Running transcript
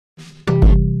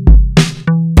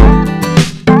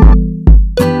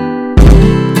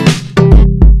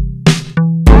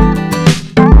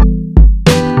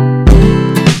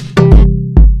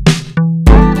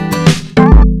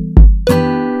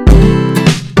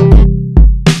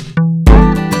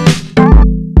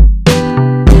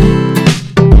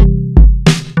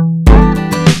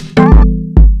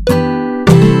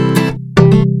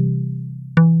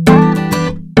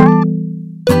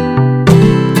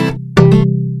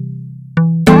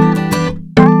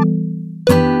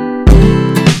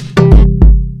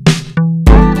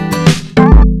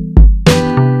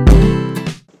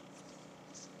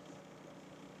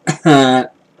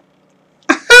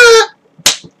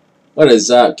What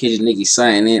is up, Kitchen Nikki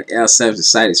signing in, L7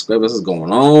 Society Square? What's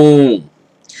going on?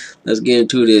 Let's get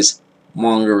into this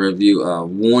manga review of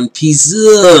One Piece.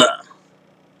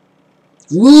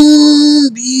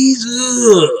 One Piece.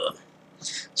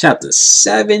 Chapter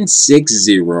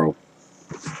 760.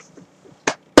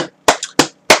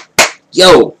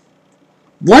 Yo,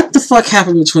 what the fuck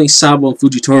happened between Sabo and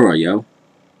Fujitora, yo?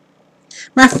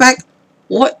 Matter of fact,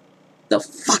 what the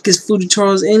fuck is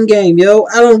Fujitora's endgame, yo?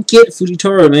 I don't get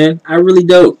Fujitora, man. I really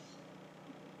don't.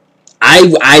 I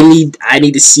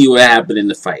need to see what happened in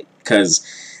the fight, because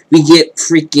we get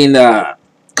freaking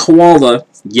Koala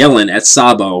yelling at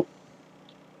Sabo.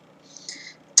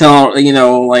 Tell, you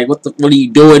know, like, what are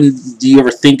you doing? Do you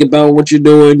ever think about what you're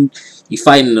doing? You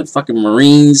fighting the fucking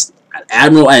Marines,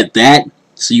 Admiral at that.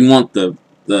 So you want the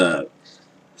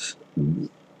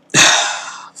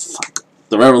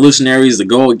revolutionaries to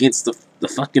go against the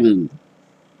fucking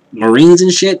Marines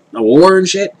and shit, the war and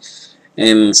shit.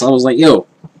 And so I was like, yo,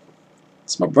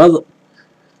 it's my brother.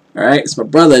 Alright, it's my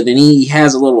brother. Then he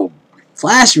has a little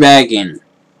flashback and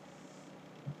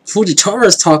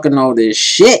Fujitora's talking all this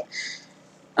shit.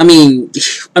 I mean,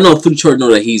 I know Fujitora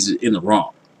knows that he's in the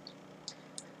wrong.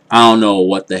 I don't know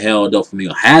what the hell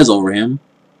Doflamingo has over him,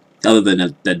 other than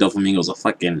that Doflamingo's a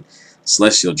fucking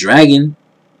celestial dragon.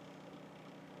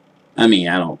 I mean,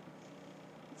 I don't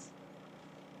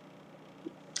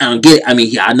get it. I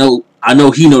mean, I know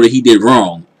he know that he did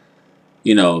wrong.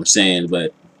 You know what I'm saying?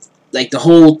 But like the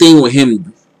whole thing with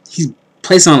him, he's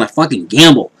placing on a fucking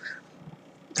gamble.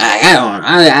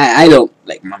 I don't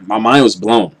like, my mind was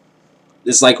blown.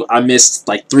 It's like I missed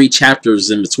like 3 chapters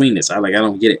in between this. I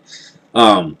don't get it.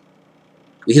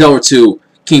 We head over to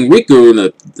King Riku in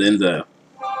the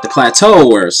plateau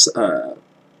where I was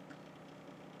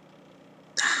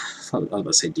about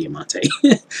to say Diamante,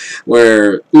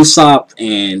 where Usopp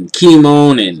and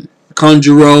Kinemon and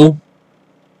Kanjuro,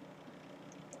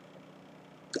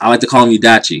 I like to call him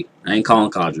Yudachi. I ain't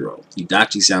calling Kanjuro.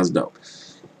 Yudachi sounds dope.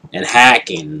 And Hack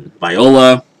and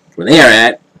Viola, where they are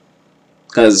at,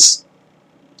 because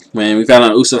when we found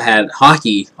out Usopp had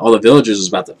hockey, all the villagers was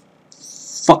about to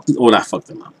not fuck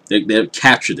them up. They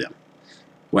captured them,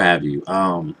 what have you.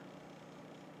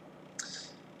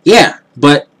 Yeah,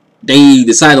 but they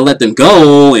decided to let them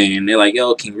go, and they're like,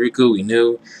 yo, King Riku, we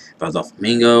knew about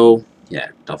Doflamingo. Yeah,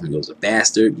 Doflamingo's a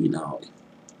bastard, you know,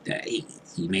 that he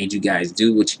made you guys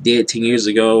do what you did 10 years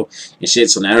ago and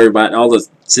shit. So now everybody, all the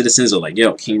citizens are like,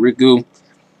 yo, King Riku,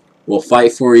 we'll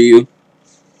fight for you.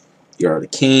 You're the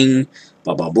king,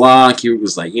 blah, blah, blah. And King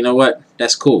Riku's like, you know what?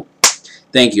 That's cool.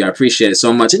 Thank you. I appreciate it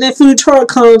so much. And then Fujitora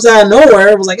comes out of nowhere.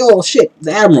 It was like, oh, shit,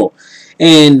 the Admiral.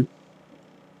 And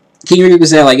King Riku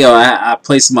said, like, yo, I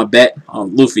placed my bet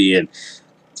on Luffy. And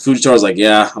Fujitora's like,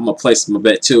 yeah, I'm going to place my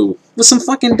bet, too. With some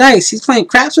fucking dice. He's playing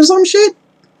craps or some shit?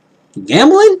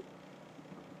 Gambling?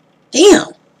 Damn.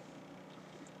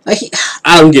 Like,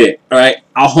 I don't get it, alright?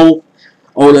 I hope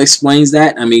Oda explains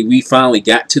that. I mean, we finally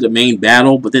got to the main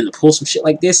battle, but then to pull some shit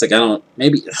like this, like, I don't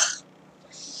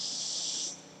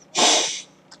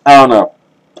know.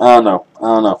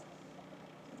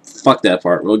 Fuck that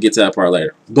part. We'll get to that part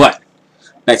later. But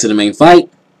back to the main fight.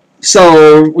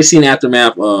 So we're seeing the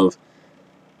aftermath of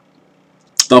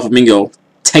Doflamingo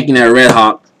taking that Red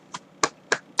Hawk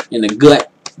in the gut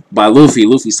by Luffy.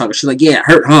 Luffy's talking shit like, yeah, it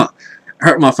hurt, huh? It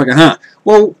hurt, motherfucker, huh?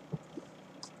 Well,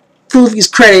 to Luffy's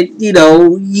credit, you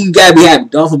know, you gotta be happy.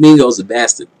 Doflamingo's a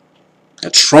bastard. A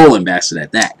trolling bastard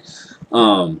at that.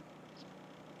 You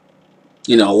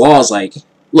know, Law's like,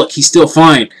 look, he's still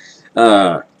fine.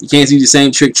 You can't do the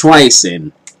same trick twice.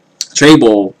 And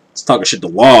Trable is talking shit to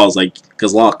Law's, like,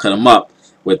 because Law cut him up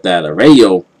with that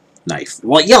radio knife.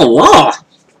 Well, yo,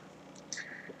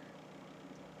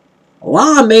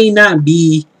 Law may not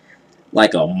be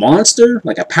like a monster,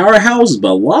 like a powerhouse,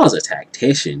 but Law's a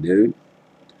tactician, dude.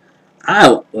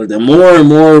 The more and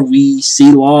more we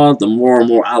see Law, the more and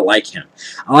more I like him.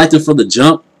 I liked him for the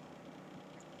jump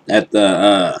at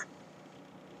the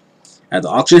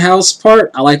auction house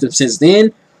part. I liked him since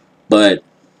then, but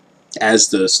as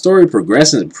the story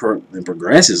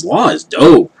progresses Law is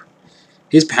dope.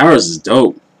 His powers is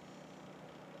dope.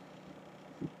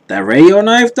 That radio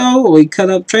knife though, we cut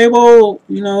up Trable,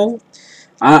 you know,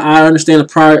 I understand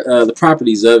the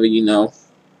properties of it, you know.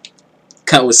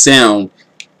 Cut with sound,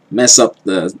 mess up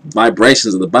the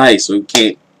vibrations of the body, so he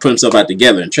can't put himself out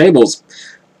together. And Trable's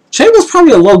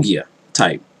probably a Logia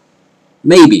type,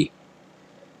 maybe.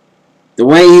 The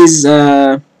way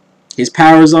his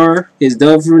powers are, his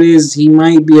dove fruit is, he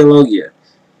might be a Logia.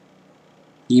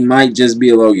 He might just be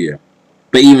a Logia.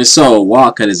 But even so,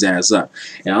 Law cut his ass up.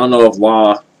 And I don't know if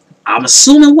Law, I'm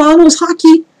assuming Law knows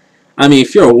hockey. I mean,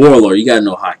 if you're a warlord, you gotta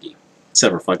know hockey.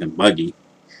 Except for fucking Buggy.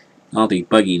 I don't think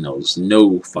Buggy knows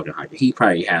no fucking hockey. He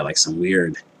probably had like some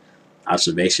weird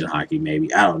observation hockey,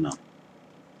 maybe. I don't know.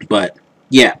 But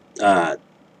yeah,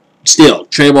 still,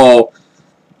 Trey-Ball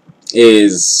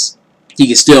is, he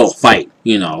can still fight,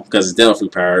 you know, because his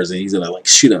Doffy powers, and he's gonna like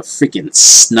shoot a freaking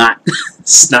snot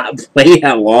blade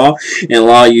at Law, and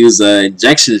Law use an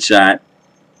injection shot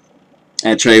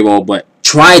at Trey-Ball, but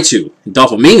try to.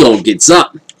 Doflamingo gets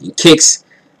up and kicks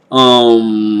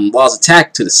Law's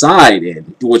attack to the side,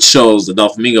 and which shows that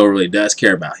Doflamingo really does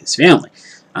care about his family.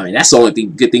 I mean, that's the only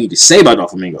good thing you can say about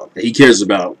Doflamingo, that he cares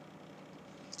about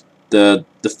the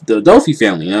Doffy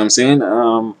family. You know what I'm saying?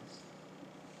 Other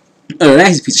than that,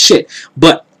 he's a piece of shit.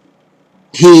 But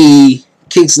he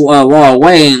kicks Law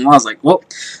away, and Law's like, well,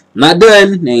 I'm not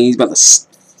done. And he's about to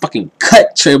fucking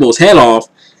cut Trey-Ball's head off.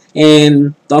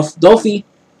 And Doffy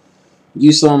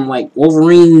used some, like,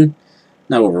 Wolverine,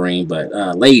 not Wolverine,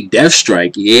 but Lady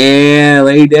Deathstrike. Yeah,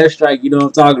 Lady Deathstrike, you know what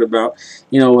I'm talking about.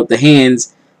 You know, with the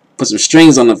hands, put some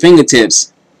strings on the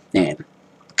fingertips, and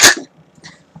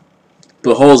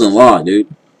put holes in Law, dude.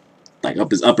 Like,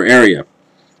 up his upper area.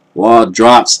 Law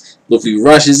drops. Luffy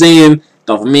rushes in.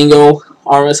 Doflamingo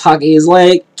arms hockey his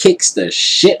leg. Kicks the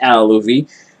shit out of Luffy.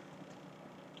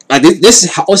 Like,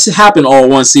 this happened all in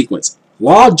one sequence.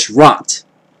 Law dropped.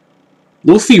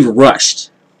 Luffy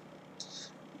rushed.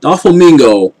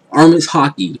 Doflamingo arm his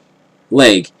hockey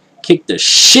leg. Kicked the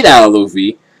shit out of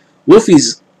Luffy.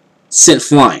 Luffy's sent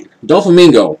flying.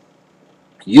 Doflamingo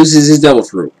uses his devil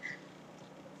fruit.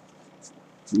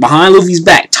 Behind Luffy's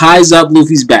back. Ties up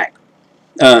Luffy's back.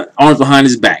 Arms behind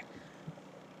his back.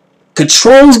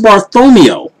 Controls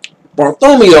Bartholomew.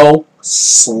 Bartholomew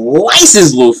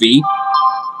slices Luffy.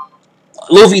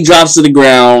 Luffy drops to the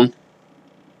ground.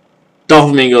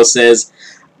 Doflamingo says,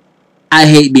 I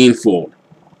hate being fooled.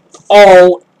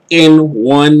 All in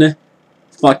one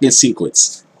fucking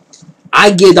sequence.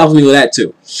 I give Doflamingo that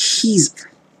too. When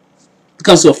it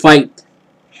comes to a fight,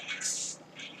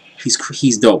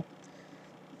 he's dope.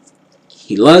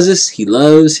 He loves us. He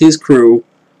loves his crew.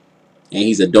 And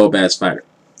he's a dope-ass fighter.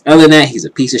 Other than that, he's a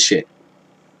piece of shit.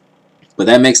 But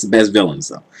that makes the best villains,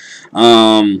 though.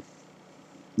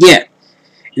 Yeah.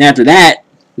 And after that,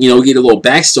 you know, we get a little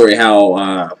backstory how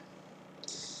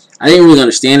I didn't really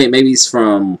understand it. Maybe it's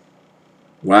from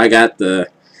where I got the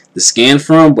scan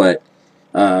from, but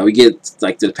we get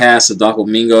like the past of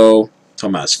Doflamingo, talking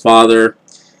about his father.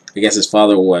 I guess his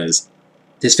family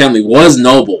was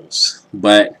nobles,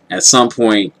 but at some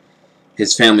point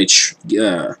his family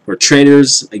were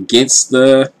traitors against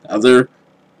the other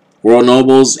world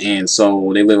nobles, and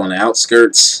so they live on the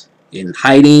outskirts in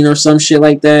hiding or some shit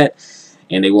like that,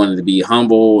 and they wanted to be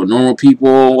humble, normal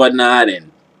people and whatnot.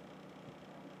 And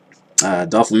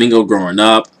Doflamingo growing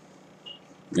up,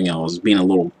 you know, was being a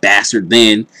little bastard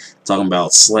then, talking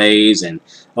about slaves and,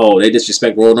 oh, they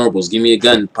disrespect world nobles, give me a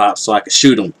gun, Pop, so I can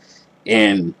shoot them.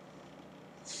 And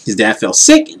his dad fell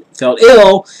sick, fell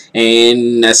ill,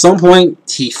 and at some point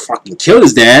he fucking killed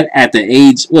his dad at the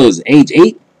age, what was it, age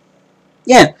 8?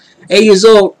 Yeah, 8 years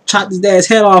old, chopped his dad's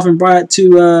head off and brought it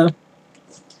to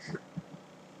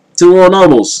world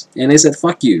nobles, and they said,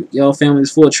 fuck you, your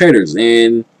family's full of traitors.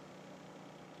 And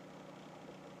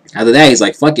after that, he's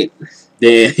like, fuck it.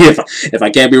 Then if I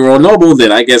can't be world noble,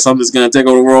 then I guess I'm just gonna take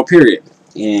over the world, period.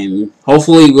 And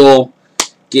hopefully we'll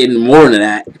get more into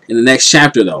that in the next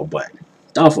chapter, though. But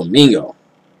Doflamingo,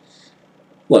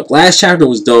 look, last chapter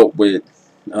was dope with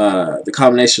the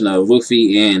combination of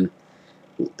Luffy and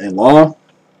Law.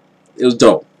 It was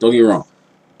dope, don't get me wrong.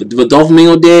 But what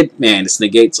Doflamingo did, man, this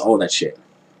negates all that shit.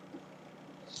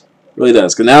 It really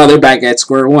does, because now they're back at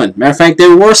square one. Matter of fact,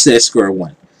 they're worse at square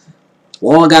one.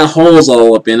 Law got holes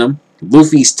all up in them.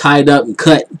 Luffy's tied up and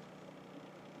cut.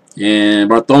 And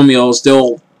Bartholomew's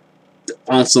still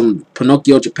on some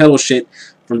Pinocchio Geppetto shit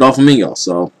from Doflamingo.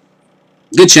 So,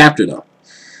 good chapter, though.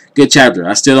 Good chapter.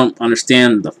 I still don't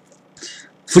understand the...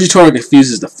 Fujitora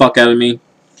confuses the fuck out of me.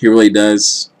 He really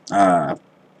does. At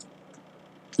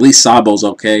least Sabo's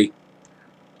okay.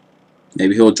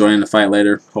 Maybe he'll join in the fight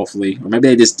later, hopefully. Or maybe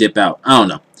they just dip out. I don't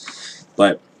know.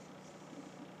 But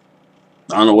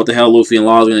I don't know what the hell Luffy and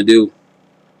Law is going to do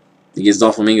against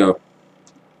Doflamingo.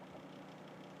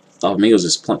 Doflamingo's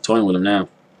just toying with him now.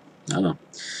 I don't know.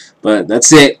 But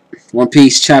that's it. One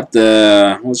Piece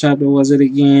chapter... What chapter was it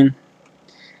again?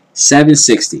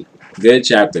 760. Good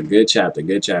chapter. Good chapter.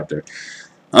 Good chapter.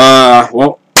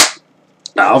 Well,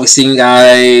 I'll be seeing you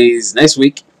guys next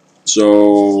week.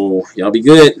 So, y'all be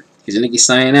good. Here's Nikki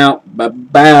signing out.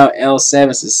 Bye-bye.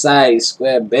 L7 Society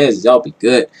Square Biz. Y'all be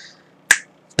good.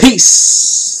 Peace.